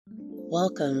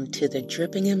Welcome to the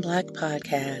Dripping in Black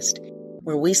podcast,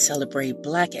 where we celebrate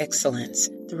Black excellence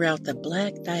throughout the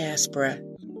Black diaspora.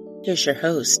 Here's your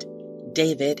host,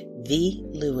 David V.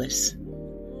 Lewis.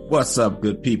 What's up,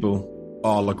 good people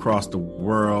all across the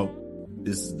world?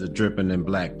 This is the Dripping in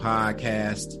Black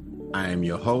podcast. I am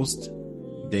your host,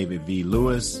 David V.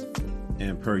 Lewis,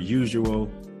 and per usual,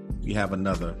 we have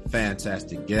another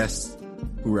fantastic guest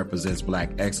who represents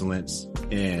Black excellence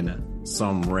in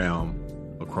some realm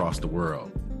across the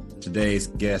world. Today's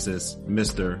guest is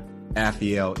Mr.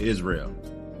 Afiel Israel.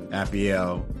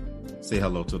 Afiel, say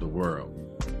hello to the world.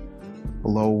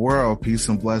 Hello, world. Peace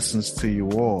and blessings to you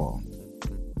all.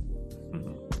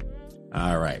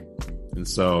 All right. And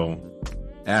so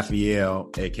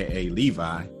Afiel, aka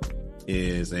Levi,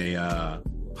 is a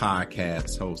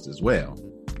podcast host as well.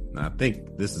 And I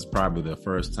think this is probably the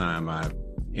first time I've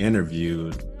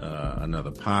interviewed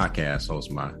another podcast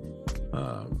host. My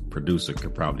producer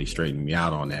could probably straighten me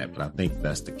out on that, but I think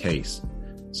that's the case.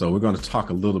 So we're going to talk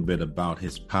a little bit about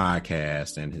his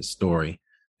podcast and his story,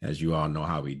 as you all know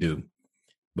how we do.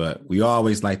 But we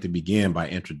always like to begin by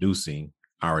introducing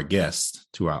our guests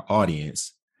to our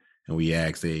audience. And we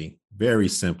ask a very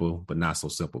simple, but not so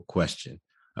simple question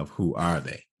of who are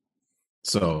they?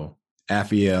 So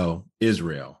Afiel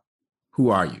Israel, who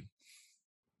are you?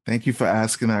 Thank you for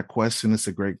asking that question. It's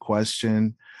a great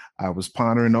question. I was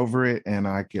pondering over it, and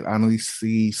I could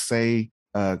honestly say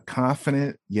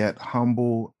confident yet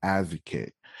humble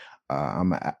advocate.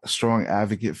 I'm a strong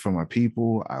advocate for my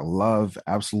people. I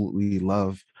absolutely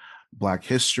love Black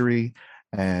history,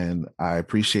 and I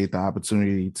appreciate the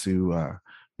opportunity to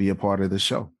be a part of the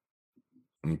show.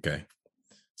 Okay.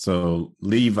 So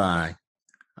Levi,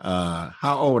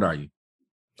 how old are you?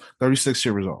 36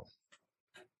 years old.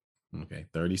 Okay,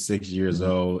 36 years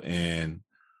old. And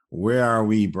where are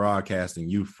we broadcasting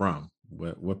you from?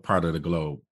 What part of the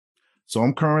globe? So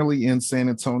I'm currently in San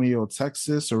Antonio,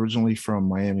 Texas, originally from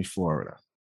Miami, Florida.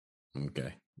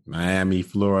 Okay. Miami,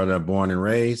 Florida, born and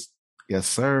raised? Yes,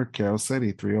 sir. Carroll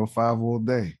City, 305 all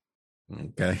day.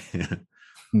 Okay.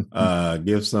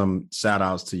 Give some shout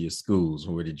outs to your schools.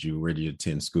 Where did you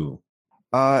attend school?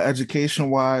 Education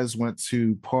wise, went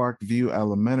to Parkview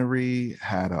Elementary,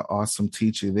 had an awesome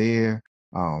teacher there.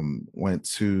 Went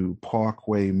to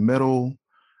Parkway Middle.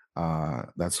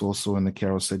 That's also in the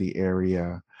Carroll City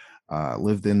area.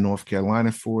 Lived in North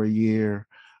Carolina for a year.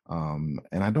 And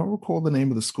I don't recall the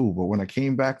name of the school, but when I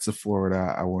came back to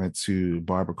Florida, I went to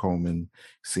Barbara Coleman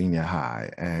Senior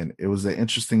High. And it was an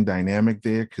interesting dynamic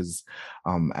there because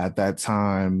at that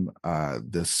time,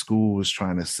 the school was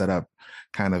trying to set up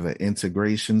kind of an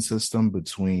integration system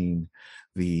between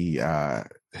the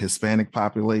Hispanic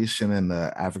population and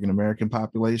the African-American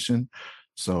population.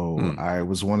 So I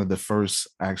was one of the first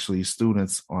actually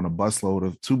students on two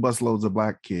busloads of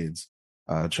Black kids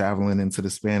traveling into the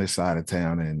Spanish side of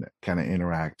town and kind of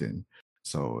interacting.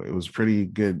 So it was pretty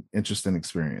good, interesting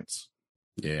experience.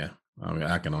 Yeah. I mean,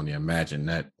 I can only imagine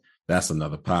that's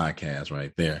another podcast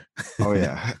right there. Oh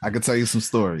yeah. I could tell you some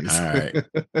stories. All right.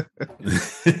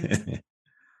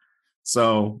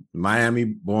 So Miami,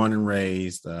 born and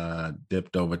raised,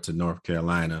 dipped over to North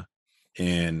Carolina,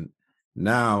 and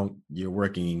now you're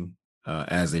working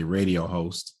as a radio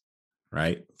host,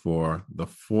 right, for The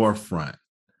Forefront.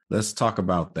 Let's talk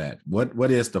about that.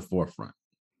 What is The Forefront?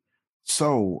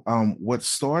 So what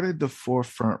started The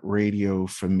Forefront Radio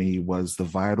for me was the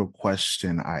vital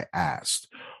question I asked.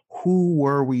 Who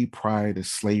were we prior to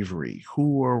slavery?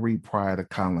 Who were we prior to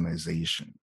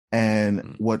colonization?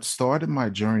 And what started my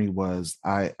journey was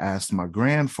I asked my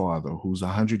grandfather, who's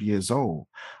 100 years old.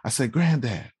 I said,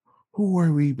 Granddad, who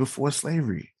were we before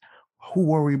slavery? Who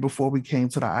were we before we came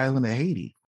to the island of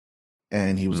Haiti?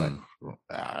 And he was like,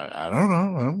 I don't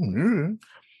know.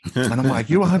 And I'm like,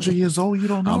 you're 100 years old? You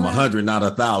don't know? I'm 100, not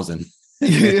 1,000.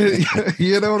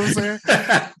 You know what I'm saying?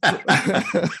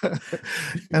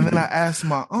 And then I asked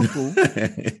my uncle,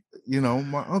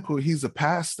 my uncle, he's a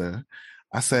pastor.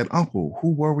 I said, Uncle,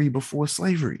 who were we before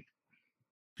slavery?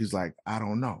 He's like, I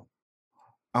don't know.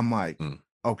 I'm like,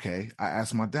 okay. I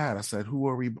asked my dad, I said, who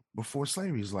were we before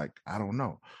slavery? He's like, I don't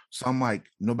know. So I'm like,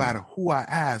 no matter who I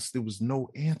asked, there was no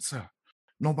answer.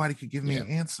 Nobody could give me an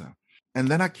answer. And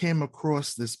then I came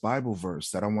across this Bible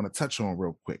verse that I want to touch on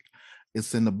real quick.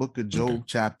 It's in the book of Job,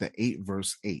 chapter 8,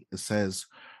 verse 8. It says,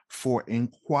 for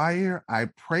inquire, I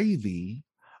pray thee,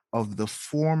 of the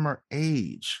former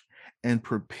age, and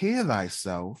prepare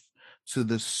thyself to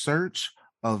the search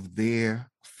of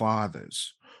their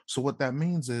fathers. So what that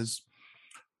means is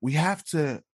we have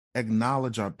to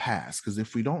acknowledge our past, because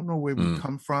if we don't know where we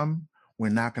come from, we're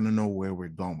not going to know where we're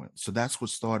going. So that's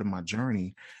what started my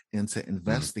journey into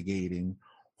investigating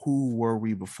who were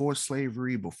we before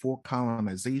slavery, before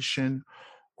colonization,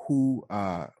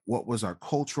 what was our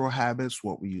cultural habits,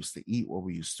 what we used to eat, what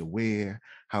we used to wear,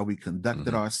 how we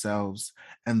conducted ourselves.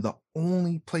 And the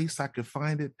only place I could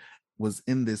find it was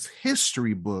in this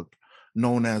history book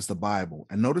known as the Bible.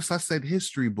 And notice I said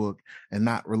history book and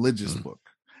not religious book.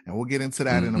 And we'll get into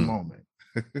that in a moment.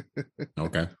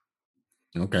 Okay.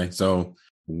 So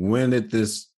when did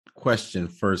this question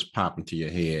first pop into your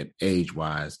head,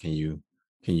 age-wise? Can you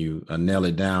nail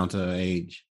it down to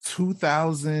age?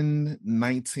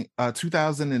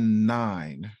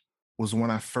 2009 was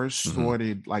when I first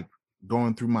started like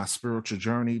going through my spiritual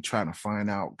journey, trying to find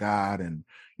out God and,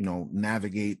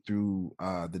 navigate through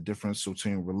the difference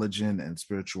between religion and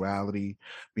spirituality,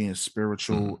 being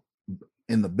spiritual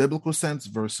in the biblical sense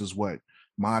versus what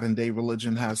modern day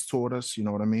religion has taught us. You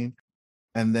know what I mean?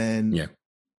 And then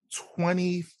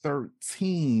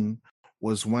 2013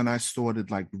 was when I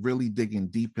started like really digging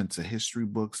deep into history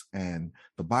books and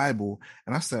the Bible.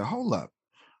 And I said, hold up,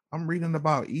 I'm reading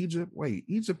about Egypt. Wait,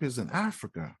 Egypt is in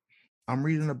Africa. I'm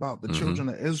reading about the children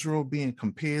of Israel being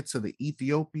compared to the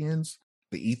Ethiopians.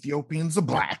 The Ethiopians are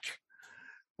black.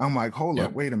 I'm like, hold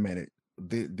up, wait a minute.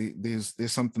 There's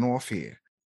something off here.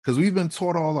 Because we've been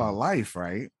taught all our life,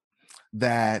 right,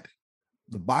 that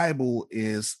the Bible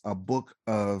is a book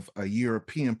of a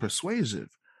European persuasion.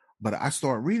 But I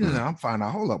start reading it, I'm finding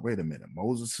out, hold up, wait a minute.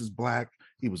 Moses is black.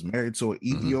 He was married to an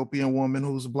Ethiopian woman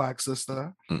who was a black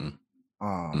sister.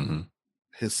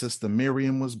 His sister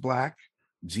Miriam was black.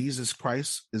 Jesus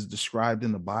Christ is described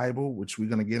in the Bible, which we're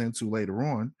going to get into later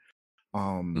on.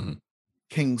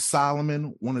 King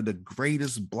Solomon, one of the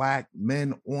greatest black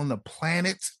men on the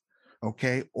planet,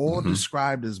 okay, all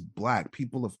described as black,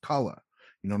 people of color.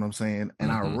 You know what I'm saying?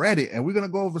 And I read it, and we're going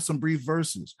to go over some brief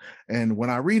verses. And when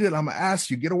I read it, I'm going to ask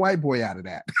you, get a white boy out of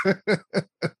that.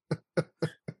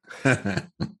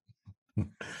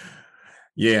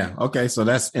 Yeah. Okay. So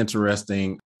that's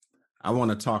interesting. I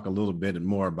want to talk a little bit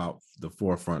more about the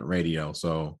Forefront Radio.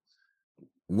 So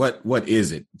what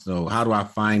is it? So how do I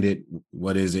find it?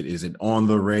 What is it? Is it on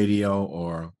the radio,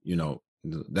 or,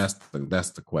 that's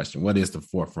the question. What is the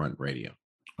Forefront Radio?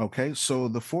 Okay, so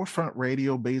the Forefront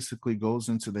Radio basically goes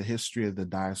into the history of the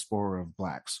diaspora of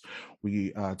Blacks.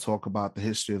 We talk about the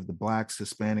history of the Blacks,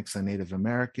 Hispanics, and Native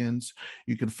Americans.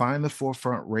 You can find the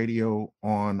Forefront Radio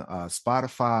on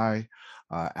Spotify,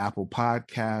 Apple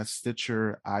Podcasts,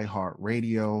 Stitcher,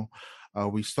 iHeartRadio.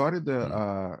 We started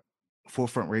the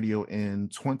Forefront Radio in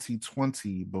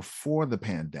 2020 before the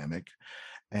pandemic.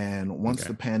 And once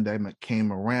the pandemic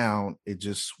came around, it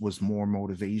just was more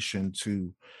motivation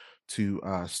to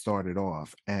start it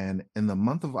off. And in the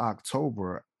month of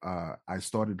October, I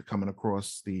started coming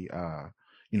across the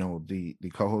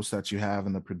co-host that you have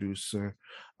and the producer,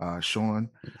 Sean,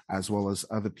 as well as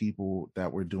other people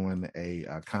that were doing a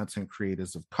content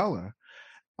creators of color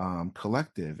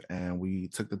collective. And we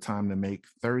took the time to make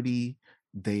 30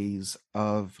 days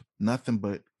of nothing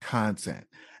but content.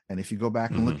 And if you go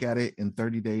back and look at it, in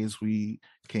 30 days, we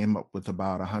came up with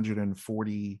about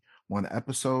 141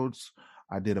 episodes.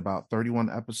 I did about 31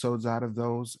 episodes out of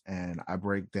those, and I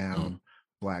break down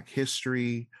Black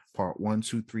history, part 1,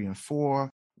 2, 3, and 4.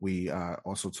 We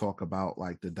also talk about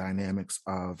like the dynamics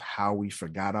of how we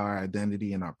forgot our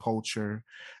identity and our culture,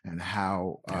 and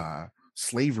how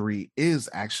slavery is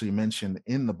actually mentioned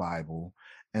in the Bible,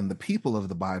 and the people of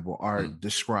the Bible are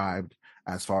described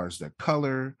as far as their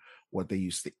color, what they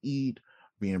used to eat,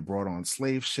 being brought on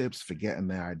slave ships, forgetting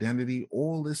their identity.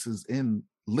 All this is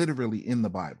literally in the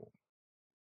Bible.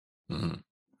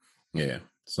 Yeah.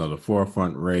 So the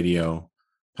Forefront Radio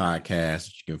podcast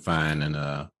you can find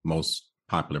in most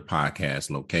popular podcast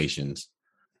locations,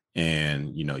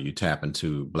 and you tap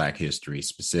into Black history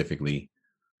specifically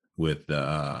with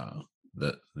the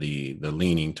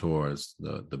leaning towards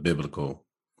the biblical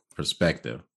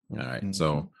perspective. All right.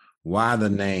 So why the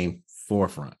name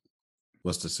Forefront?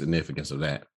 What's the significance of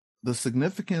that? The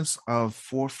significance of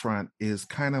Forefront is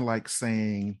kind of like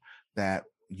saying that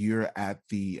you're at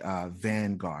the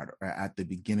vanguard or at the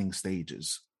beginning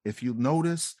stages. If you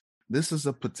notice, this is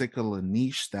a particular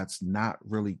niche that's not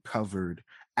really covered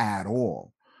at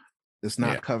all. It's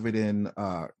not covered in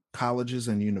colleges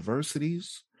and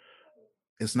universities.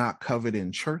 It's not covered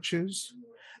in churches.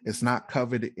 It's not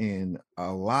covered in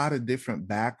a lot of different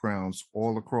backgrounds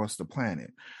all across the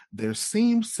planet. There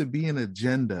seems to be an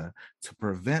agenda to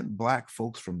prevent Black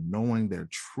folks from knowing their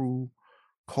true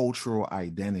cultural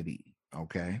identity.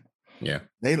 Okay. Yeah.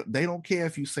 They don't care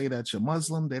if you say that you're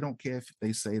Muslim. They don't care if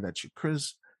they say that you're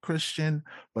Christian.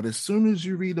 But as soon as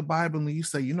you read the Bible and you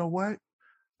say, you know what?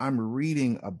 I'm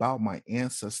reading about my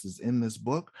ancestors in this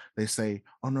book, they say,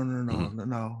 "Oh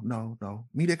no,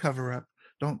 media cover up.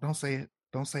 Don't say it.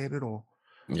 Don't say it at all."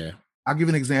 Yeah. I'll give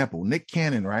an example. Nick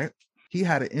Cannon, right? He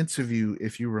had an interview,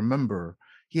 if you remember,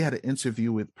 he had an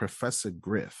interview with Professor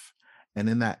Griff. And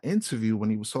in that interview, when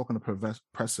he was talking to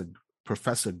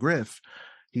Professor Griff,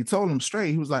 he told him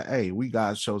straight, he was like, "Hey, we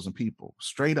God's chosen people,"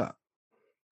 straight up.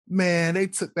 Man, they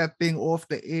took that thing off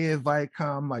the air.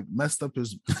 Viacom like messed up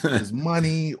his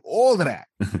money, all of that.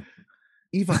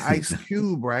 Even Ice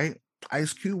Cube, right?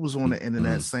 Ice Cube was on the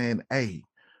internet saying, "Hey,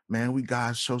 man, we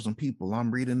God's chosen people.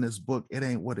 I'm reading this book. It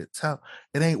ain't what it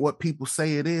ain't what people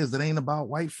say it is. It ain't about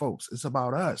white folks. It's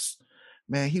about us."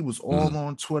 Man, he was all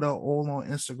on Twitter, all on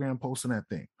Instagram posting that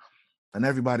thing. And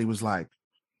everybody was like,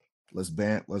 let's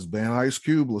ban Ice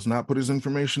Cube. Let's not put his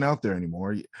information out there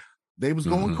anymore. They was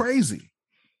going crazy.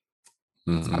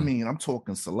 I mean, I'm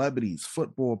talking celebrities,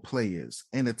 football players,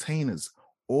 entertainers,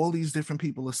 all these different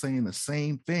people are saying the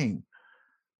same thing.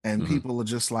 And people are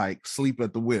just like sleep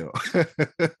at the wheel.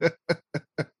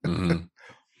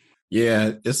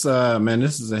 Yeah, it's man,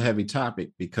 this is a heavy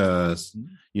topic because,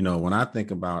 you know, when I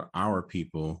think about our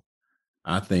people,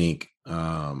 I think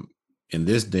in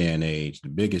this day and age, the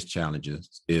biggest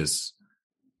challenges is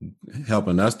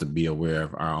helping us to be aware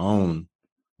of our own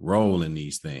role in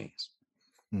these things.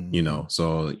 You know,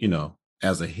 so, you know,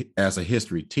 as a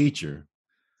history teacher,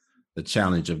 the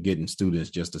challenge of getting students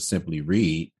just to simply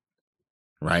read,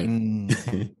 right?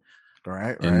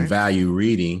 Right. And value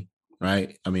reading,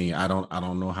 right? I mean, I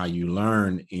don't know how you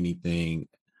learn anything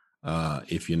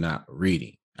if you're not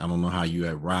reading. I don't know how you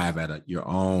arrive at your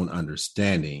own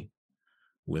understanding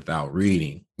without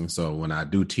reading. And so when I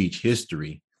do teach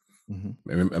history,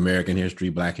 American history,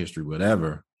 Black history,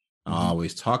 whatever, I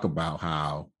always talk about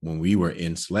how when we were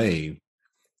enslaved,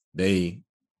 they,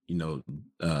 you know,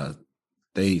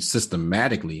 they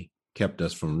systematically kept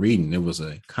us from reading. It was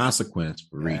a consequence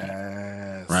for reading.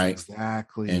 Yes, right?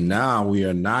 Exactly. And now we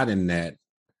are not in that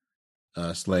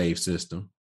slave system,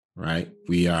 right?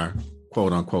 We are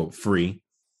quote unquote free.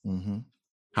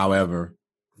 However,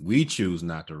 we choose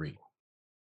not to read,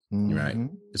 right?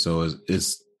 So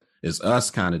it's us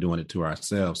kind of doing it to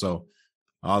ourselves. So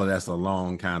all of that's a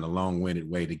long-winded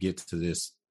way to get to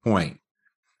this point.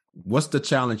 What's the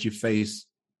challenge you face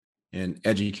in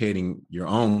educating your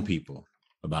own people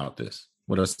about this?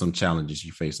 What are some challenges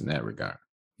you face in that regard?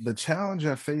 The challenge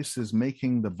I face is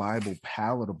making the Bible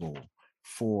palatable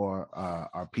for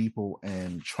our people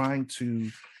and trying to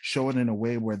show it in a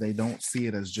way where they don't see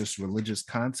it as just religious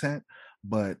content,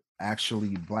 but actually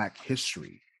Black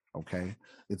history. Okay.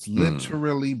 It's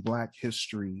literally Black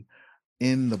history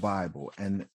in the Bible.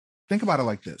 And think about it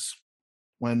like this.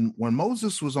 When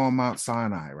Moses was on Mount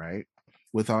Sinai, right,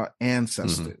 with our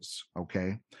ancestors,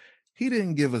 okay, he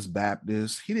didn't give us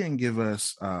Baptist, he didn't give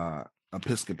us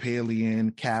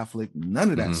Episcopalian, Catholic, none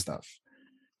of that stuff.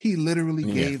 He literally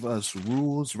gave us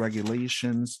rules,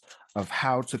 regulations of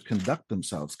how to conduct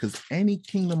themselves, because any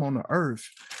kingdom on the earth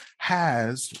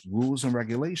has rules and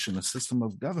regulation, a system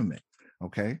of government.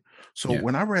 Okay. So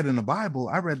when I read in the Bible,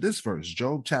 I read this verse,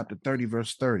 Job chapter 30,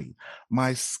 verse 30.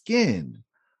 My skin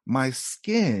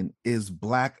is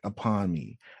black upon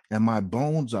me, and my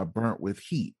bones are burnt with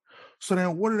heat. So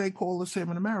then what do they call us here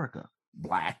in America?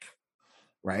 Black,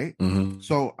 right?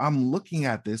 So I'm looking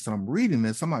at this and I'm reading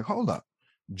this. I'm like, hold up.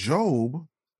 Job,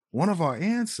 one of our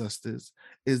ancestors,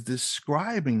 is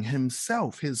describing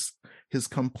himself, his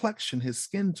complexion, his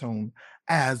skin tone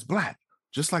as Black,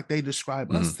 just like they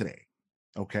describe us today.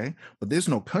 Okay. But there's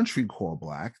no country called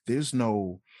Black. There's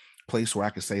no place where I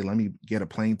could say, let me get a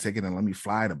plane ticket and let me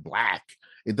fly to Black.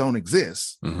 It don't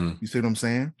exist. You see what I'm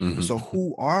saying? So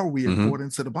who are we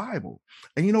according to the Bible?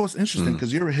 And you know, it's interesting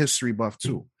because you're a history buff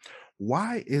too.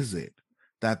 Why is it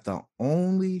that the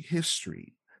only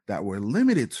history that we're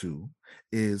limited to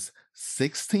is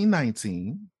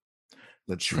 1619,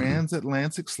 the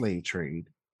transatlantic slave trade,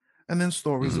 and then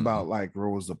stories about like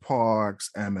Rosa Parks,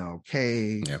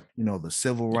 MLK, you know, the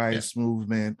civil rights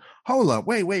movement. Hold up,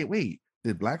 wait.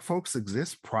 Did Black folks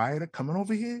exist prior to coming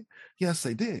over here? Yes,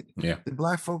 they did. Did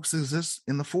Black folks exist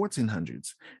in the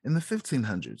 1400s, in the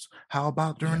 1500s? How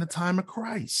about during the time of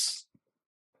Christ?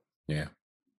 You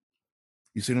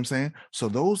see what I'm saying? So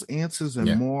those answers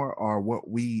and more are what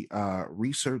we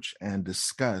research and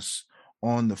discuss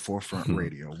on the Forefront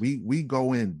Radio. We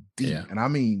go in deep, and I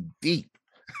mean deep.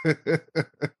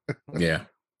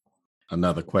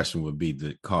 Another question would be,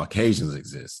 did Caucasians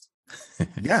exist?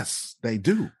 Yes, they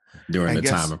do. During the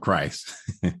time of Christ.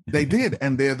 They did,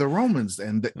 and they're the Romans.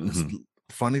 And the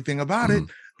funny thing about it,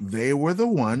 they were the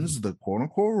ones, the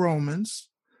quote-unquote Romans,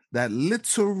 that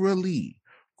literally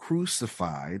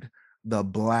crucified the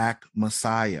Black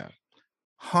Messiah,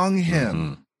 hung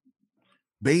him,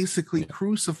 basically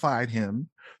crucified him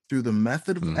through the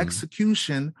method of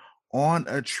execution on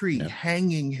a tree,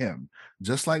 hanging him,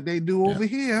 just like they do over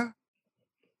here.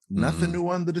 Nothing new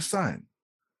under the sun.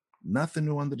 Nothing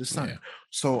new under the sun. Yeah.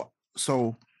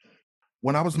 So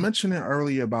when I was mentioning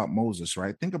earlier about Moses,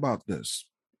 right? Think about this.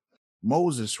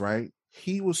 Moses, right?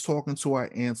 He was talking to our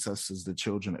ancestors, the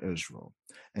children of Israel,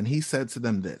 and he said to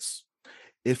them this: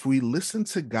 if we listen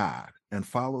to God and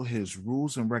follow his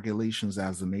rules and regulations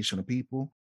as a nation of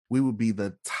people, we will be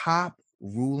the top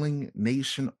ruling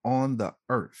nation on the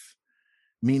earth,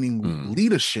 meaning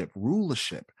leadership,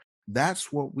 rulership.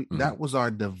 That's what that was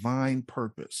our divine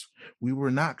purpose. We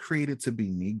were not created to be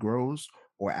Negroes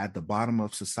or at the bottom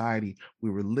of society.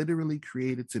 We were literally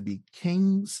created to be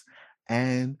kings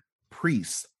and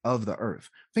priests of the earth.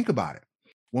 Think about it.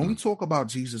 When we talk about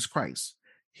Jesus Christ,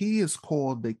 he is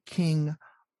called the King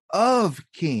of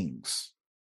Kings.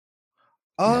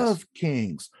 Of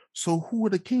kings. So who are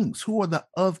the kings? Who are the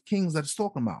of kings that's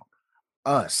talking about?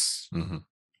 Us.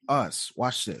 Us.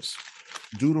 Watch this.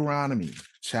 Deuteronomy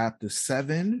chapter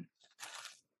 7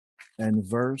 and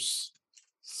verse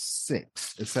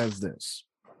 6. It says this.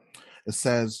 It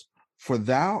says, for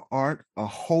thou art a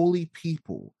holy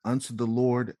people unto the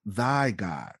Lord thy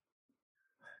God.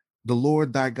 The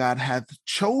Lord thy God hath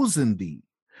chosen thee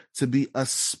to be a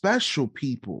special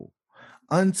people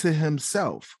unto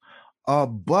himself,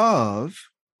 above,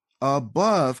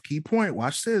 key point,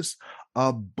 watch this,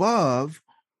 above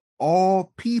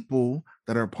all people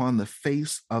that are upon the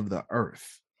face of the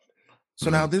earth. So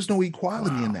now there's no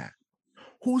equality in that.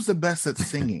 Who's the best at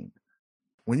singing?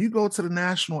 When you go to the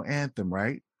national anthem,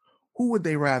 right? Who would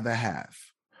they rather have?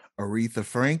 Aretha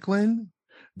Franklin,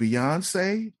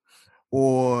 Beyonce,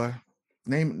 or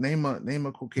name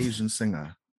a Caucasian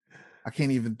singer? I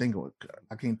can't even think of it.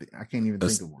 I can't even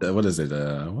think of it. What is it?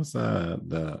 What's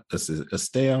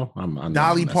Estelle?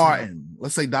 Dolly Parton.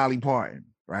 Let's say Dolly Parton,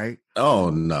 right? Oh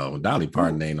no, Dolly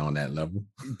Parton ain't on that level.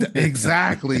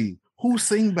 Exactly. Who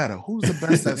sing better? Who's the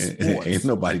best at sports? Ain't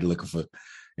nobody looking for.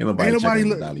 Ain't nobody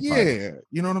Dolly Parton. Yeah,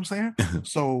 you know what I'm saying.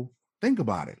 So think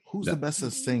about it. Who's the best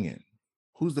at singing?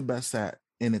 Who's the best at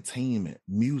entertainment,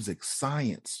 music,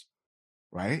 science?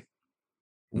 Right?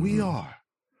 We are.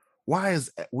 Why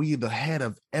is we the head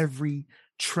of every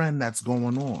trend that's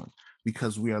going on?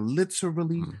 Because we are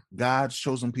literally God's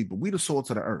chosen people. We the salt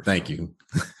of the earth. Thank you.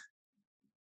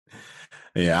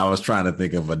 Yeah, I was trying to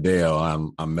think of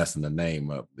Adele. I'm messing the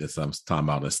name up. I'm talking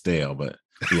about Estelle, but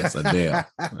yes, Adele.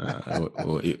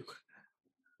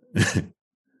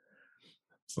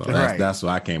 So that's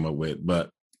what I came up with. But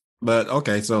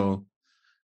okay, so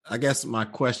I guess my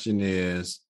question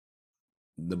is,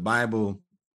 the Bible,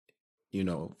 you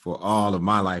know, for all of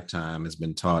my lifetime has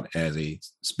been taught as a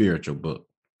spiritual book.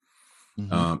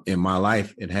 In my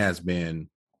life, it has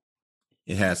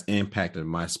impacted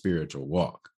my spiritual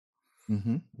walk.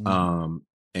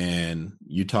 And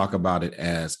you talk about it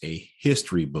as a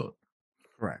history book.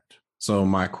 Correct. So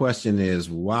my question is,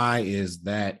 why is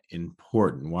that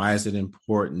important? Why is it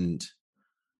important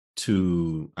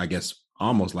to, I guess,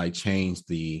 almost like change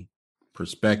the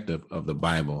perspective of the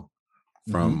Bible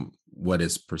from what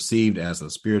is perceived as a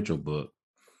spiritual book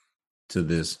to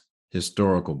this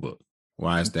historical book?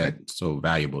 Why is that so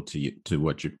valuable to you, to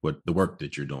what the work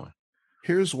that you're doing?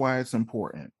 Here's why it's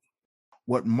important.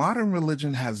 What modern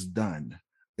religion has done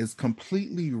is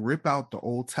completely rip out the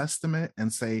Old Testament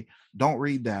and say, don't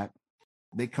read that.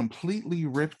 They completely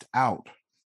ripped out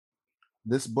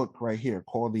this book right here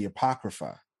called the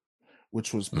Apocrypha,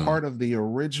 which was part of the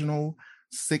original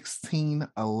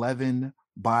 1611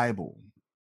 Bible.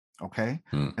 Okay.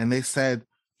 And they said,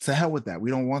 to hell with that.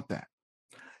 We don't want that.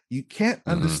 You can't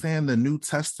understand the New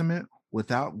Testament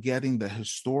without getting the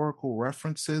historical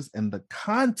references and the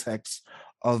context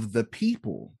of the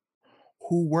people.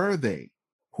 Who were they?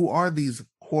 Who are these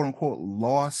quote unquote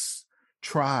lost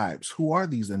tribes? Who are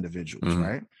these individuals,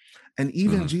 right? And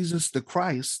even Jesus the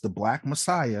Christ, the Black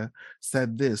Messiah,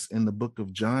 said this in the book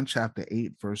of John chapter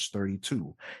 8, verse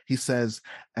 32. He says,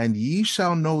 and ye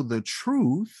shall know the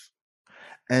truth,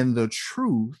 and the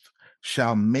truth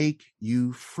shall make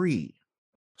you free.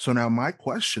 So now my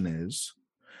question is,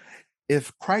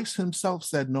 if Christ himself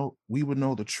said, no, we would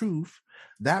know the truth,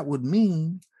 that would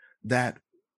mean that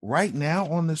right now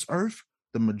on this earth,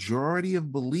 the majority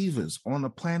of believers on the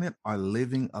planet are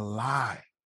living a lie.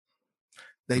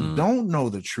 They don't know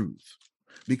the truth,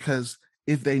 because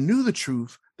if they knew the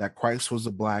truth, that Christ was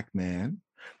a Black man,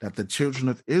 that the children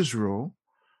of Israel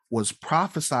was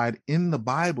prophesied in the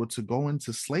Bible to go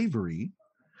into slavery,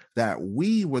 that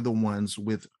we were the ones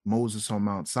with Moses on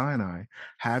Mount Sinai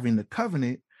having the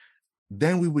covenant,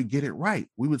 then we would get it right.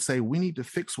 We would say we need to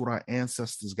fix what our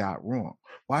ancestors got wrong.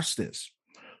 Watch this.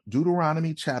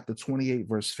 Deuteronomy chapter 28,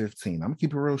 verse 15. I'm going to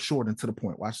keep it real short and to the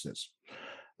point. Watch this.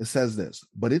 It says this,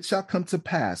 but it shall come to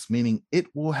pass, meaning it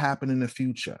will happen in the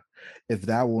future, if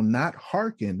thou will not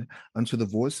hearken unto the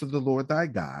voice of the Lord thy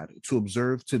God, to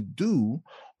observe to do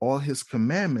all his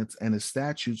commandments and his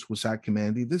statutes which I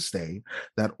command thee this day,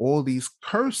 that all these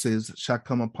curses shall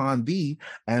come upon thee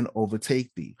and overtake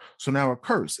thee. So now a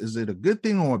curse, is it a good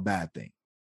thing or a bad thing?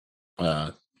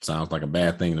 Sounds like a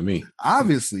bad thing to me.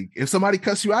 Obviously, if somebody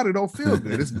cuss you out, it don't feel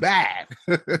good. It's bad.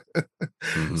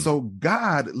 Mm-hmm. So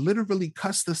God literally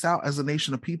cussed us out as a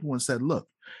nation of people and said, look,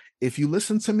 if you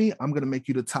listen to me, I'm going to make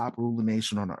you the top ruling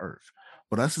nation on the earth.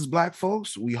 But us as Black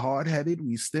folks, we hard-headed,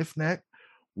 we stiff-necked,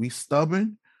 we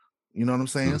stubborn. You know what I'm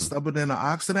saying? Mm-hmm. Stubborn than an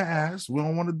ox in the ass. We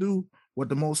don't want to do what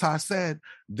the Most High said.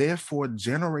 Therefore,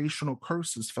 generational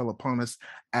curses fell upon us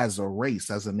as a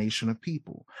race, as a nation of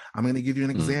people. I'm going to give you an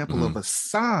example of a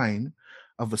sign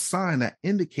that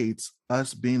indicates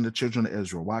us being the children of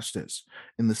Israel. Watch this.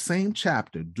 In the same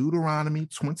chapter, Deuteronomy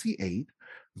 28,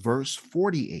 verse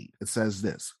 48, it says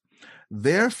this,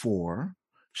 therefore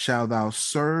shalt thou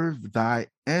serve thy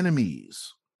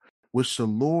enemies, which the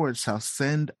Lord shall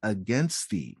send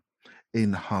against thee,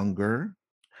 in hunger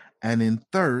and in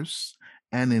thirst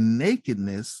and in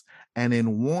nakedness and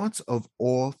in want of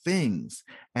all things.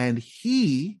 And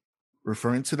he,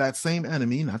 referring to that same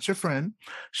enemy, not your friend,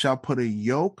 shall put a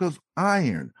yoke of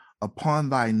iron upon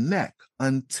thy neck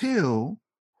until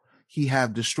he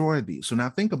have destroyed thee. So now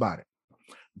think about it.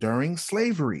 During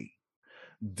slavery,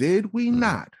 did we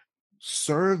not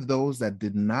serve those that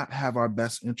did not have our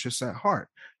best interests at heart?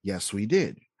 Yes, we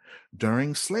did.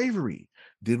 During slavery,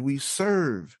 did we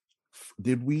serve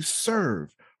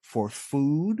for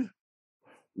food,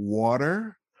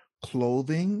 water,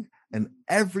 clothing, and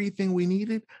everything we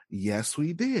needed? Yes,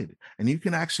 we did. And you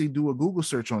can actually do a Google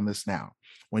search on this now.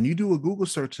 When you do a Google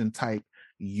search and type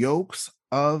yokes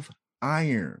of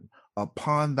iron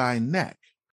upon thy neck,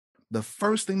 the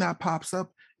first thing that pops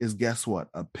up is, guess what?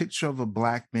 A picture of a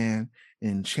Black man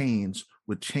in chains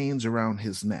with chains around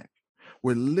his neck.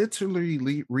 We're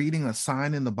literally reading a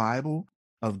sign in the Bible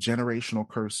of generational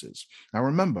curses. Now,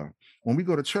 remember, when we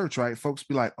go to church, right, folks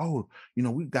be like, oh,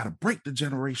 we've got to break the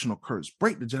generational curse,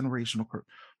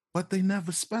 but they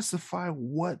never specify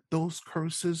what those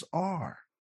curses are.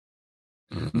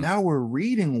 Mm-hmm. Now we're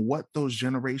reading what those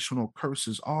generational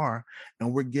curses are,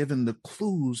 and we're given the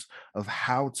clues of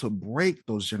how to break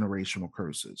those generational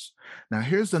curses. Now,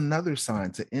 here's another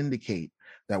sign to indicate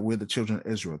that we're the children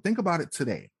of Israel. Think about it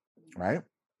today, right?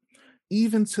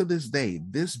 Even to this day,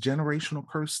 this generational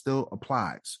curse still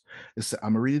applies. I'm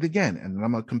going to read it again, and then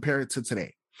I'm going to compare it to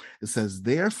today. It says,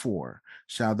 therefore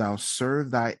shalt thou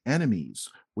serve thy enemies,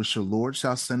 which the Lord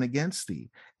shall send against thee,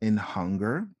 in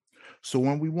hunger. So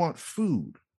when we want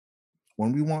food,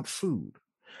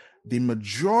 the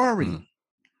majority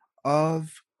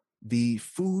of the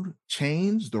food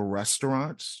chains, the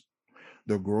restaurants,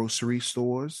 the grocery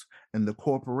stores, and the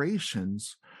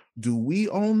corporations, do we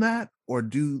own that, or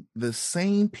do the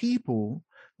same people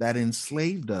that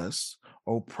enslaved us,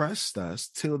 oppressed us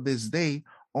till this day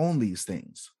own these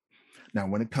things? Now,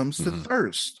 when it comes to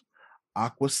thirst,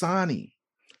 Aquasani,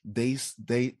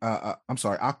 Aquafina,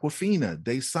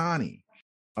 Dasani,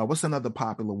 what's another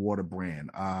popular water brand?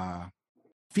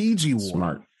 Fiji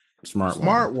water.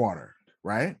 Smart water,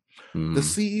 right? The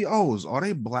CEOs, are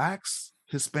they Blacks,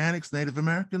 Hispanics, Native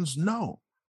Americans? No.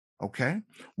 Okay.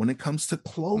 When it comes to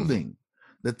clothing,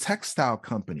 the textile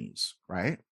companies,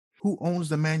 right? Who owns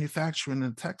the manufacturing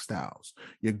of textiles?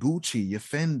 Your Gucci, your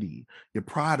Fendi, your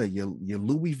Prada, your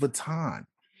Louis Vuitton.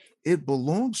 It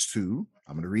belongs to,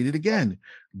 I'm going to read it again.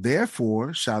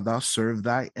 Therefore shalt thou serve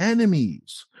thy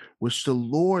enemies, which the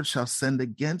Lord shall send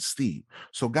against thee.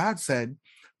 So God said,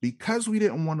 because we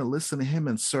didn't want to listen to him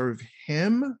and serve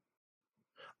him,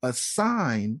 a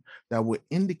sign that would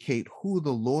indicate who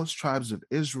the lost tribes of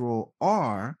Israel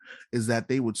are is that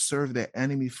they would serve their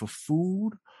enemy for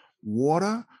food,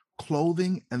 water,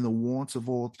 clothing, and the wants of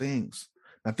all things.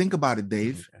 Now think about it,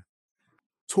 Dave.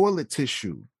 Toilet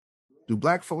tissue. Do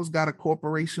Black folks got a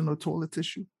corporation of toilet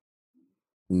tissue?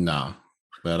 No,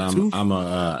 but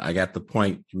I got the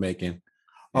point you're making.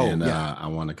 I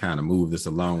want to kind of move this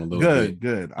along a little bit.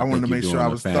 Good. I wanted to make sure I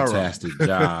was fantastic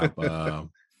job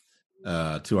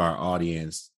to our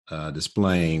audience,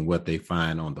 displaying what they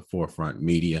find on the Forefront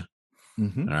Media. All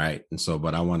right. And so,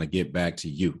 but I want to get back to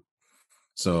you.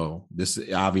 So this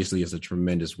obviously is a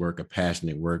tremendous work, a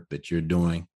passionate work that you're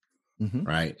doing.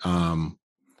 Right.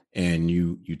 And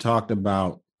you talked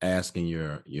about asking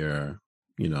your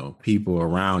people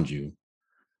around you,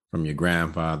 from your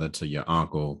grandfather to your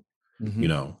uncle,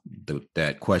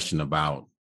 that question about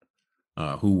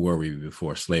who were we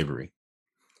before slavery.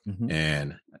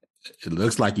 And it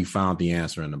looks like you found the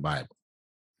answer in the Bible.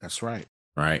 That's right.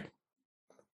 Right.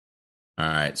 All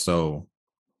right. So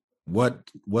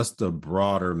what's the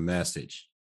broader message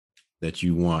that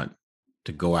you want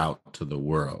to go out to the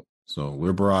world? So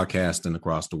we're broadcasting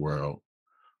across the world.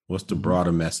 What's the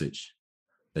broader message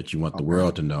that you want the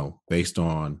world to know based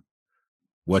on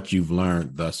what you've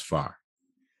learned thus far?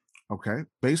 Okay.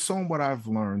 Based on what I've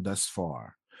learned thus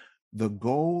far, the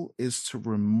goal is to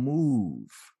remove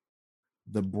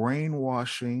the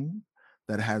brainwashing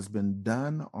that has been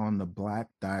done on the Black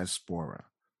diaspora.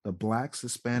 The Blacks,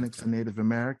 Hispanics, and Native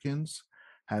Americans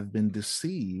have been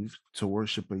deceived to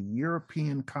worship a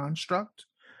European construct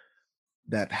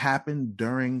that happened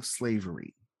during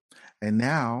slavery. And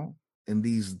now, in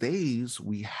these days,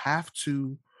 we have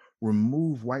to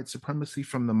remove white supremacy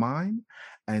from the mind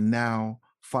and now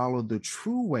follow the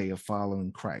true way of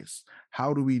following Christ.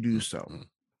 How do we do so?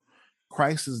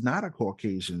 Christ is not a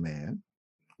Caucasian man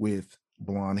with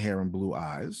blonde hair and blue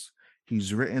eyes.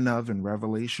 He's written of in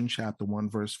Revelation chapter 1,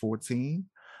 verse 14,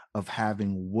 of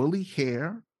having woolly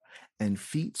hair and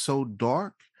feet so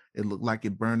dark, it looked like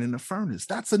it burned in a furnace.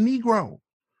 That's a Negro.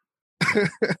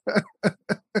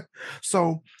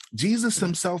 So Jesus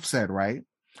himself said, right,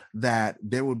 that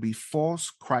there would be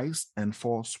false Christ and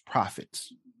false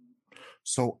prophets.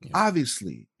 So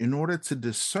obviously, in order to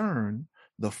discern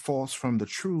the false from the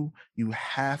true, you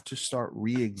have to start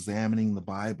re-examining the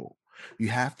Bible. You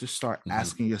have to start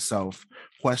asking yourself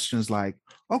questions like,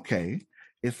 okay,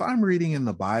 if I'm reading in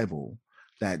the Bible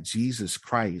that Jesus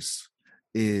Christ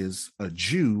is a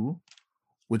Jew,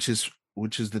 which is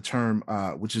the term,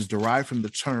 which is derived from the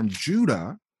term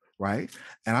Judah, right?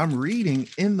 And I'm reading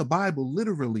in the Bible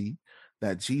literally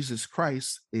that Jesus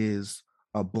Christ is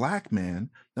a Black man.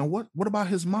 Then what about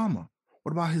his mama?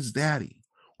 What about his daddy?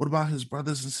 What about his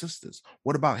brothers and sisters?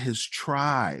 What about his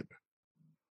tribe?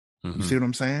 You see what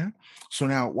I'm saying? So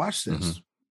now watch this.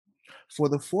 For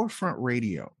the Forefront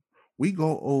Radio, we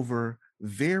go over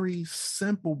very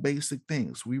simple, basic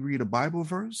things. We read a Bible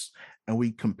verse and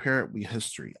we compare it with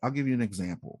history. I'll give you an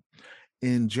example.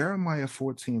 In Jeremiah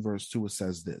 14, verse 2, it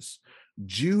says this: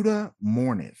 Judah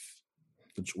mourneth.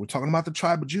 We're talking about the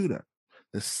tribe of Judah,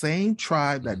 the same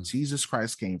tribe that Jesus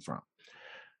Christ came from.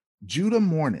 Judah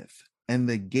mourneth, and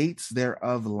the gates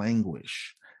thereof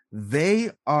languish. They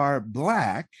are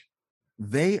black.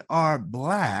 They are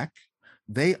black.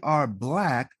 They are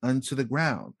black unto the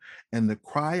ground, and the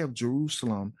cry of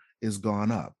Jerusalem is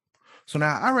gone up. So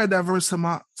now I read that verse to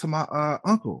my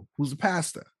uncle, who's a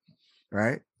pastor,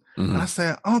 right? And I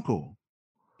said, Uncle,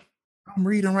 I'm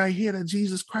reading right here that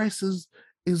Jesus Christ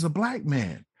is a black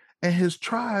man, and his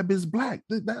tribe is black.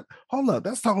 Hold up,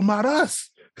 that's talking about us.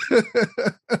 You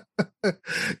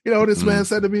know what this man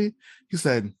said to me? He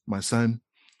said, my son,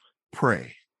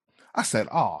 pray. I said,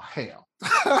 oh, hell.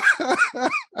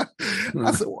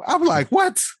 I'm like,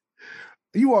 what?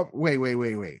 You are,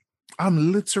 wait.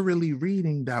 I'm literally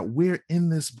reading that we're in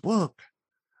this book,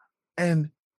 and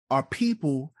our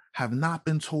people have not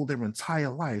been told their entire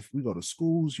life. We go to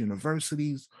schools,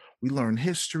 universities, we learn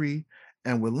history,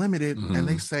 and we're limited. And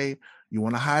they say, you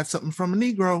want to hide something from a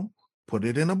Negro, put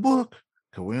it in a book,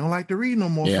 because we don't like to read no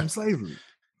more from slavery.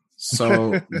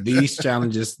 So these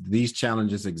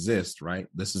challenges exist, right?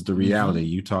 This is the reality.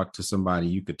 You talk to somebody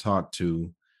you could talk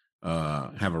to,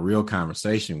 have a real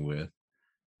conversation with.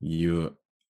 You're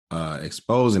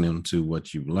exposing them to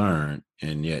what you've learned,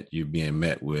 and yet you're being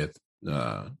met with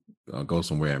go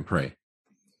somewhere and pray.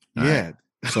 Yeah. Right?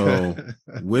 So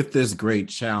with this great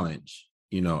challenge,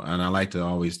 and I like to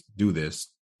always do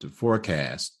this to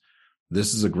forecast.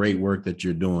 This is a great work that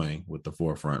you're doing with the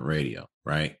Forefront Radio,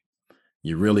 right?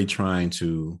 You're really trying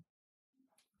to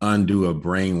undo a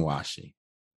brainwashing,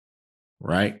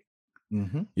 right?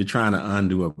 You're trying to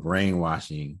undo a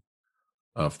brainwashing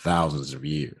of thousands of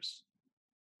years.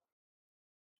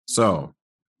 So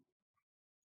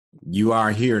you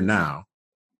are here now.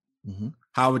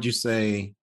 How would you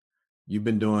say you've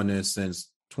been doing this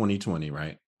since 2020,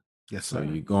 right? Yes, sir. So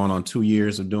you're going on 2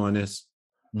 years of doing this.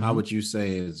 How would you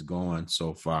say it's going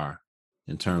so far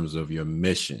in terms of your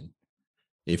mission?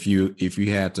 If you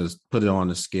had to put it on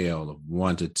a scale of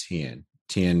 1 to 10,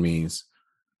 10 means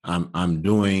I'm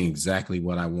doing exactly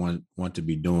what I want to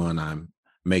be doing. I'm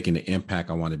making the impact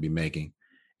I want to be making.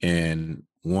 And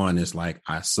 1 is like,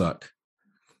 I suck.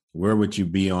 Where would you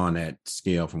be on that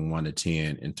scale from 1 to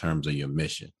 10 in terms of your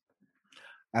mission?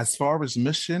 As far as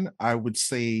mission, I would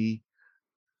say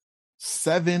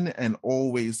 7 and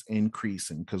always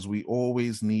increasing, because we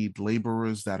always need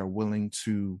laborers that are willing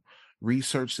to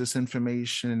research this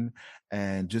information,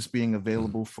 and just being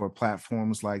available for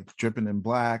platforms like Dripping in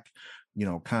Black,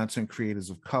 content creators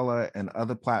of color, and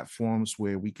other platforms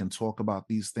where we can talk about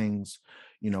these things,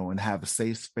 and have a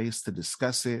safe space to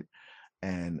discuss it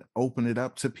and open it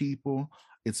up to people.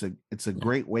 It's a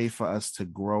great way for us to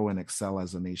grow and excel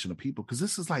as a nation of people, because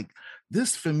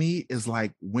this for me is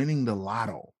like winning the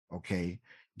lotto. Okay,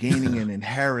 gaining an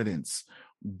inheritance.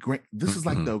 Great. This is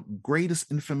like the greatest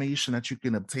information that you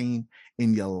can obtain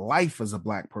in your life as a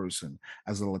Black person,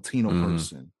 as a Latino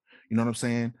person. You know what I'm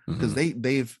saying? Because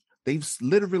they've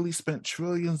literally spent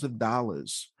trillions of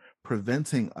dollars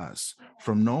preventing us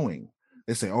from knowing.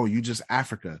 They say, "Oh, you just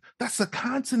Africa." That's a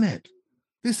continent.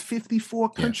 There's 54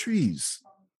 countries.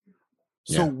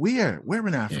 So we're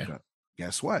in Africa.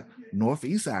 Guess what?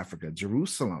 Northeast Africa,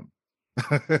 Jerusalem.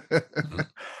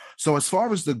 So as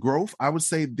far as the growth, I would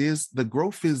say the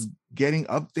growth is getting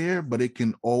up there, but it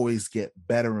can always get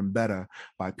better and better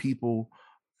by people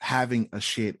having a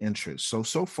shared interest. So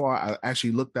far, I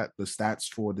actually looked at the stats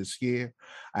for this year.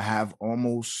 I have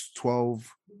almost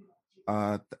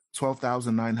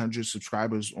 12,900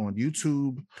 subscribers on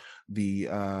YouTube. The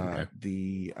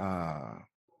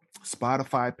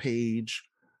Spotify page,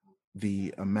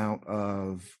 the amount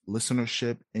of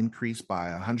listenership increased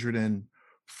by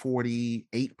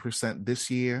 148% this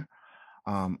year.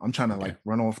 I'm trying to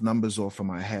run off numbers off of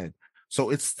my head. So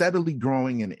it's steadily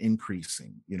growing and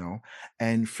increasing,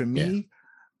 and for me,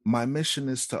 my mission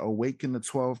is to awaken the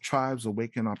 12 tribes,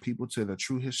 awaken our people to the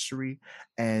true history,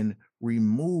 and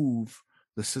remove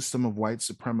the system of white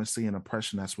supremacy and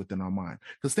oppression that's within our mind.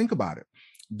 Because think about it.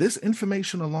 This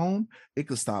information alone, it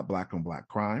could stop Black on Black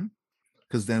crime.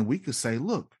 Because then we could say,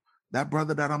 look, that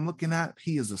brother that I'm looking at,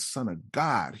 he is a son of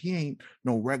God. He ain't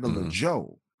no regular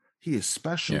Joe. He is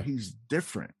special. He's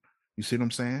different. You see what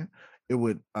I'm saying? It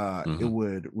would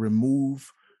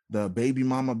remove the baby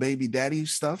mama, baby daddy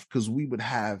stuff, because we would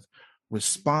have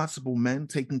responsible men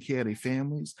taking care of their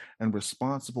families and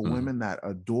responsible women that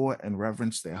adore and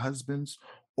reverence their husbands.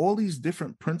 All these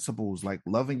different principles, like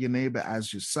loving your neighbor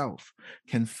as yourself,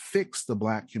 can fix the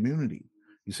Black community.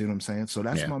 You see what I'm saying? So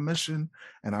that's my mission,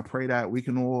 and I pray that we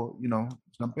can all,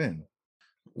 jump in.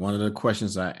 One of the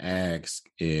questions I ask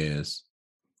is,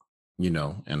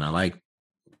 and I like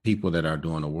people that are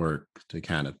doing the work to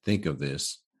kind of think of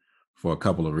this for a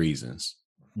couple of reasons.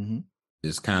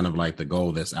 It's kind of like the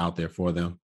goal that's out there for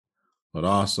them, but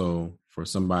also for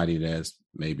somebody that's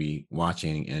maybe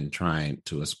watching and trying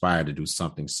to aspire to do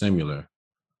something similar,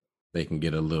 they can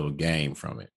get a little game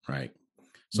from it, right?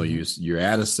 So you're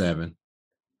at a 7.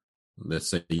 Let's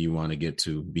say you want to get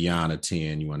to beyond a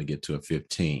 10, you want to get to a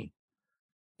 15.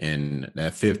 And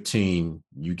that 15,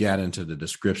 you got into the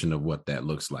description of what that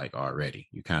looks like already.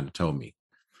 You kind of told me.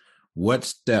 What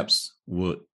steps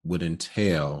would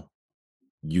entail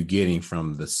you getting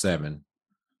from the 7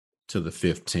 to the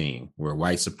 15, where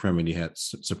white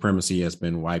supremacy has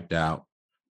been wiped out?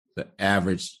 The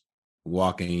average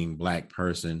walking Black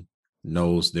person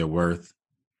knows their worth,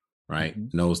 right?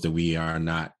 Knows that we are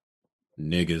not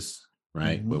niggas,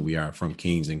 right? But we are from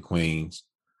kings and queens.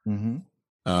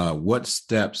 What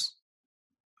steps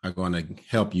are going to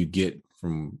help you get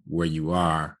from where you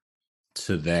are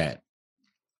to that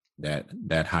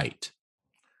height?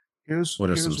 What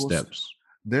are some steps?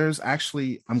 There's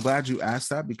actually, I'm glad you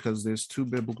asked that, because there's 2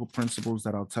 biblical principles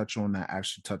that I'll touch on that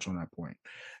actually touch on that point.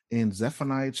 In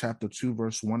Zephaniah chapter 2,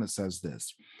 verse 1, it says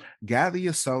this: gather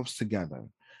yourselves together,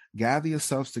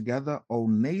 O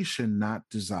nation not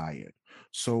desired.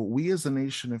 So we as a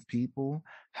nation of people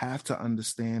have to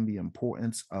understand the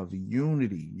importance of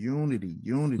unity.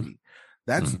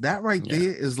 That right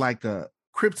there is like a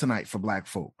kryptonite for Black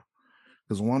folk.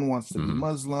 Because one wants to be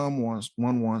Muslim,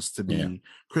 one wants to be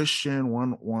Christian,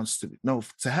 one wants to be,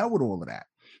 to hell with all of that.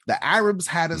 The Arabs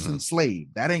had us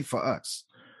enslaved. That ain't for us.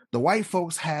 The white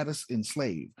folks had us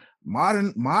enslaved.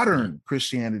 Modern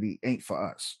Christianity ain't for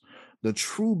us. The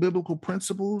true biblical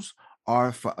principles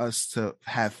are for us to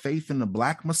have faith in the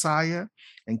Black Messiah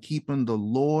and keeping the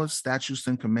laws, statutes,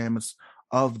 and commandments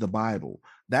of the Bible.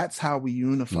 That's how we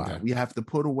unify. We have to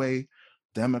put away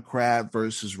Democrat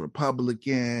versus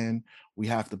Republican. We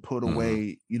have to put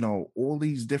away, all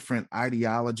these different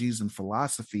ideologies and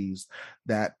philosophies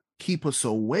that keep us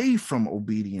away from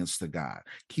obedience to God,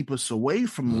 keep us away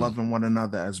from loving one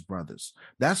another as brothers.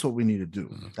 That's what we need to do.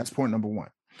 That's point number 1.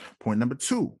 Point number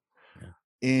 2,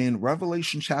 in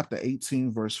Revelation chapter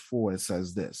 18, verse 4, it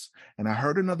says this: and I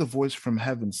heard another voice from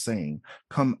heaven saying,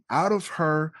 come out of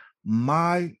her,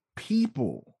 my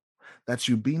people, that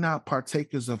you be not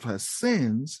partakers of her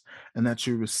sins, and that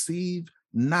you receive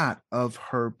not of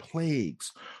her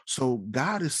plagues. So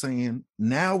God is saying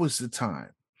now is the time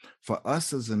for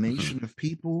us as a nation of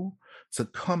people to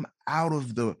come out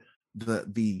of the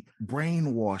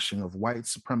brainwashing of white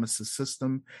supremacist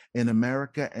system in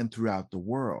America and throughout the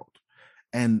world.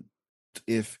 And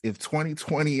if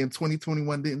 2020 and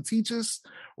 2021 didn't teach us,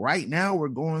 right now we're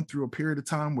going through a period of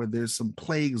time where there's some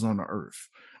plagues on the earth,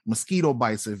 mosquito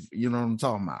bites, if you know what I'm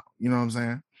talking about. You know what I'm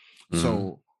saying?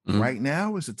 So right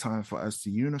now is the time for us to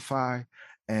unify,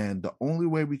 and the only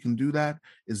way we can do that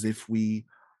is if we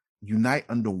unite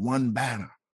under one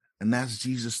banner, and that's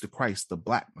Jesus the Christ, the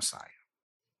Black Messiah.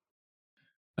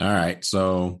 All right,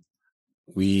 so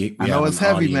we I know it's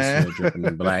heavy, man. Here, Dripping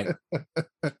in Black.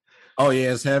 Oh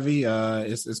yeah, it's heavy.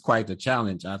 It's quite the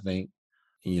challenge, I think.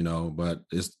 But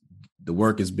the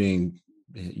work is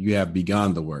you have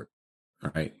begun the work,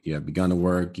 right? You have begun the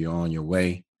work. You're on your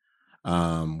way.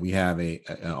 We have an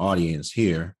audience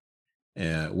here.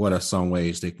 What are some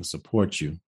ways they can support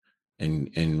you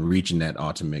in reaching that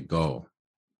ultimate goal?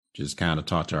 Just kind of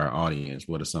talk to our audience.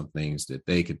 What are some things that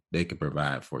they could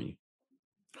provide for you?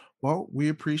 Well, we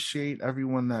appreciate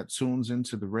everyone that tunes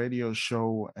into the radio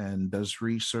show and does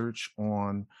research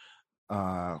on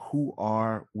who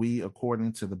are we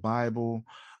according to the Bible.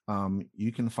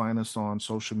 You can find us on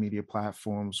social media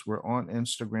platforms. We're on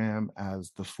Instagram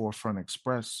as The Forefront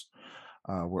Express.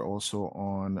 We're also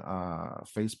on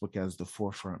Facebook as The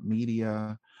Forefront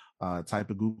Media. Type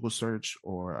a Google search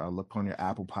or look on your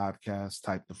Apple Podcast,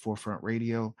 type The Forefront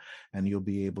Radio, and you'll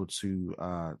be able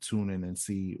to tune in and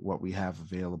see what we have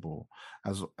available.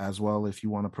 As well, if you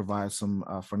want to provide some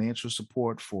financial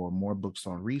support for more books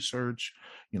on research,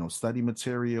 study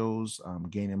materials,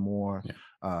 gaining more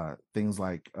things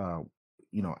like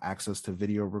access to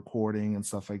video recording and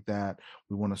stuff like that.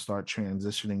 We want to start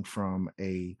transitioning from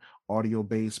a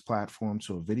audio-based platform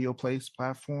to a video-based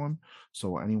platform.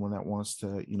 So anyone that wants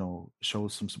to, show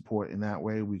some support in that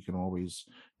way, we can always,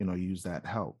 use that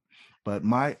help. But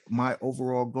my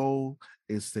overall goal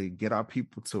is to get our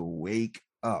people to wake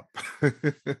up.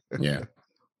 Yeah.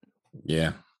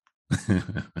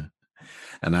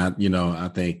 And I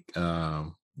think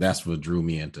that's what drew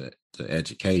me into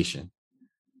education.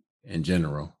 In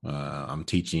general, I'm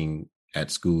teaching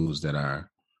at schools that are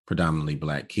predominantly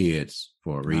Black kids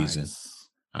for a reason. Nice.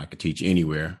 I could teach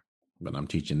anywhere, but I'm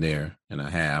teaching there, and I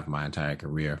have my entire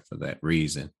career for that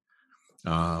reason.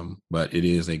 But it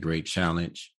is a great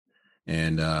challenge,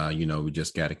 and we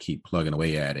just got to keep plugging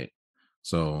away at it.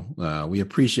 So we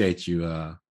appreciate you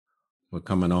for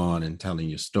coming on and telling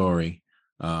your story.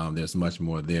 There's much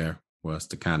more there for us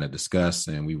to kind of discuss,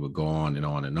 and we will go on and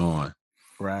on and on.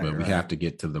 Right, but we have to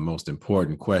get to the most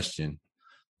important question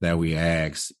that we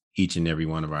ask each and every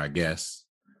one of our guests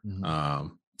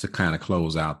to kind of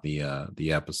close out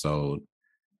the episode.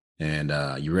 And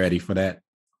you ready for that?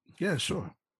 Yeah,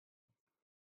 sure.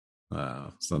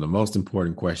 So the most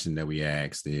important question that we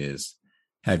asked is,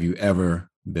 have you ever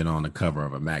been on the cover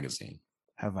of a magazine?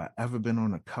 Have I ever been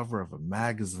on the cover of a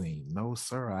magazine? No,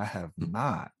 sir, I have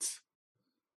not.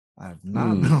 I have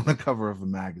not been on the cover of a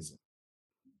magazine.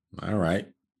 All right.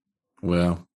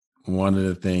 Well, one of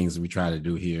the things we try to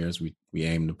do here is we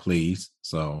aim to please.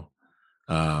 So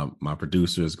my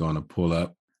producer is going to pull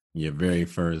up your very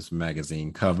first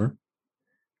magazine cover.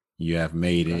 You have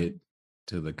made it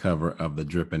to the cover of the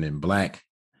Dripping in Black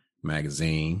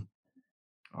magazine.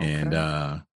 Okay.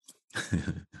 And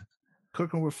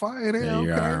cooking with fire there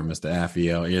you are, Mr.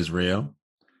 Afiel Israel.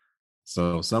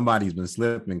 So somebody's been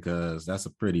slipping because that's a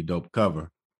pretty dope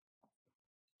cover.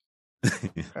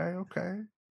 Okay.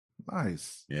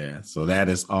 Nice. Yeah. So that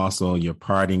is also your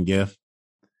parting gift.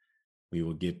 We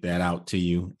will get that out to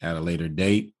you at a later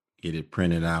date, get it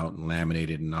printed out and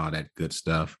laminated and all that good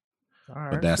stuff. All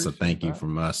right, but that's a thank you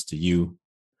from us to you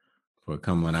for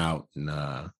coming out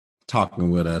and talking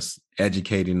with us,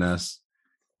 educating us,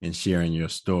 and sharing your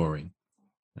story.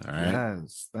 All right.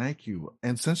 Yes, thank you.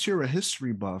 And since you're a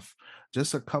history buff,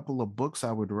 just a couple of books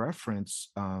I would reference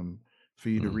for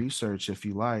you to research if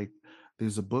you like.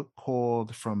 There's a book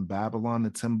called From Babylon to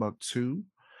Timbuktu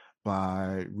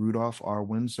by Rudolph R.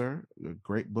 Windsor, a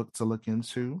great book to look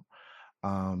into.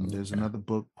 There's another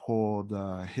book called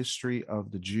History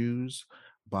of the Jews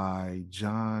by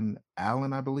John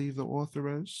Allen, I believe the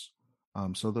author is.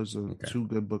 So those are two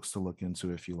good books to look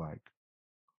into if you like.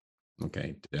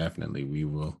 Okay, definitely. We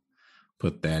will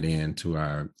put that into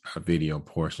our video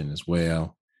portion as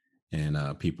well.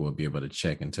 And people will be able to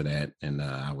check into that. And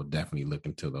I will definitely look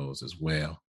into those as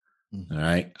well. Mm-hmm. All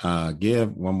right.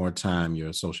 Give one more time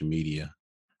your social media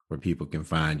where people can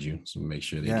find you. So make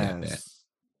sure they get that.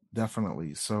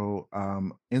 Definitely. So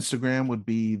Instagram would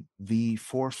be The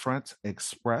Forefront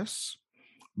Express.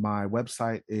 My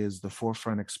website is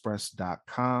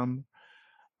theforefrontexpress.com.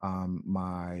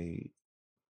 My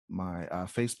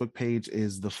Facebook page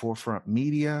is The Forefront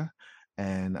Media,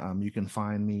 and you can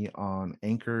find me on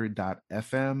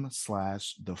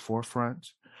anchor.fm/The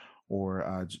Forefront,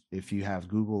 or if you have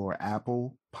Google or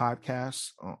Apple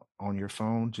Podcasts on your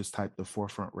phone, just type The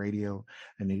Forefront Radio,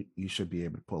 and you should be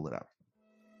able to pull it up.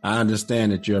 I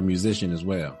understand that you're a musician as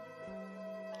well.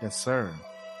 Yes, sir.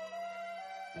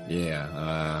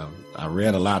 Yeah, I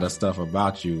read a lot of stuff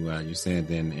about you. You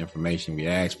sent in the information we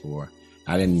asked for.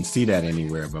 I didn't see that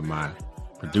anywhere, but my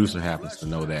producer happens to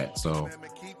know that. So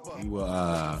we will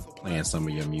playing some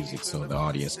of your music so the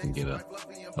audience can get a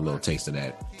little taste of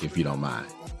that, if you don't mind.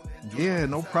 Yeah,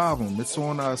 no problem. It's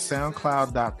on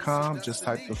SoundCloud.com. Just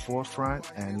type The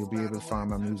Forefront, and you'll be able to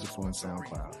find my music on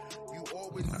SoundCloud.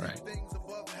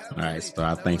 All right. So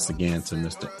our thanks again to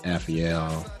Mr.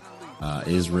 Afiel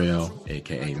Israel,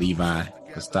 a.k.a. Levi,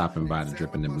 for stopping by the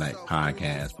Dripping in Black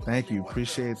podcast. Thank you.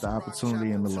 Appreciate the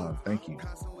opportunity and the love. Thank you.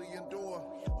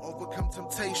 Overcome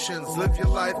temptations, live your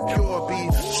life pure,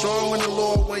 be strong in the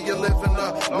Lord when you live in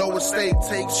a lower state.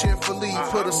 Take cheerfully,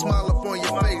 put a smile upon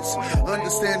your face.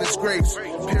 Understand His grace,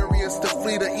 periods to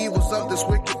flee the evils of this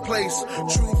wicked place.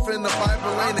 Truth in the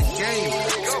Bible ain't a game.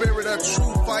 Spirit of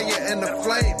truth, fire and the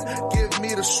flame. Give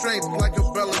me the strength like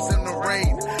umbrellas in the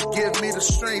rain. Give me the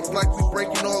strength like we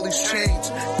breaking all these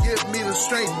chains. Give me the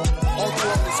strength all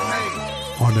through all this pain.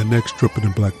 On the next Dripping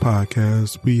in Black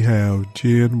podcast, we have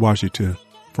Jen Washington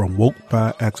from Woke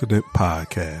by Accident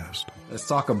podcast. Let's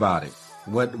talk about it.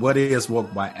 What is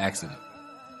Woke by Accident?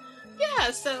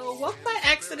 Yeah, so Woke by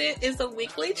Accident is a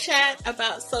weekly chat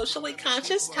about socially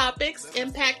conscious topics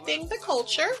impacting the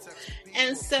culture.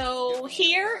 And so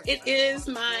here it is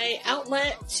my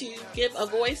outlet to give a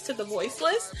voice to the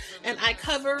voiceless. And I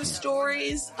cover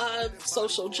stories of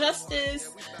social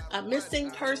justice, missing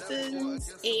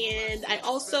persons, and I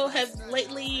also have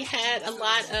lately had a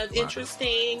lot of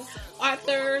interesting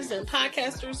authors and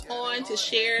podcasters on to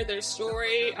share their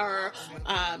story, or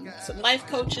some life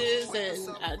coaches,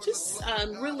 and just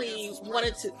really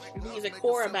wanted to be the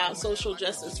core about social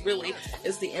justice. Really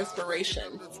is the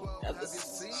inspiration of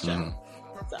this show. Mm-hmm.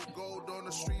 Gold on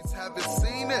the streets, haven't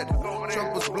seen it.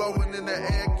 Trumpets blowing in the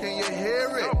air, can you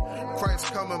hear it?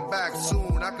 Christ coming back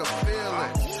soon, I can feel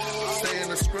it. Say in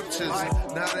the scriptures,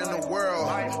 not in the world.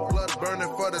 Blood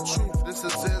burning for the truth, this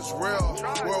is Israel.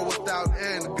 World without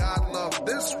end, God loved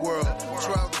this world.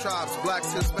 12 tribes,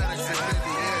 blacks, Hispanics, and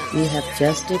Indians. You have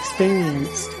just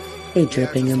experienced a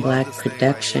Dripping in Black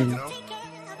production.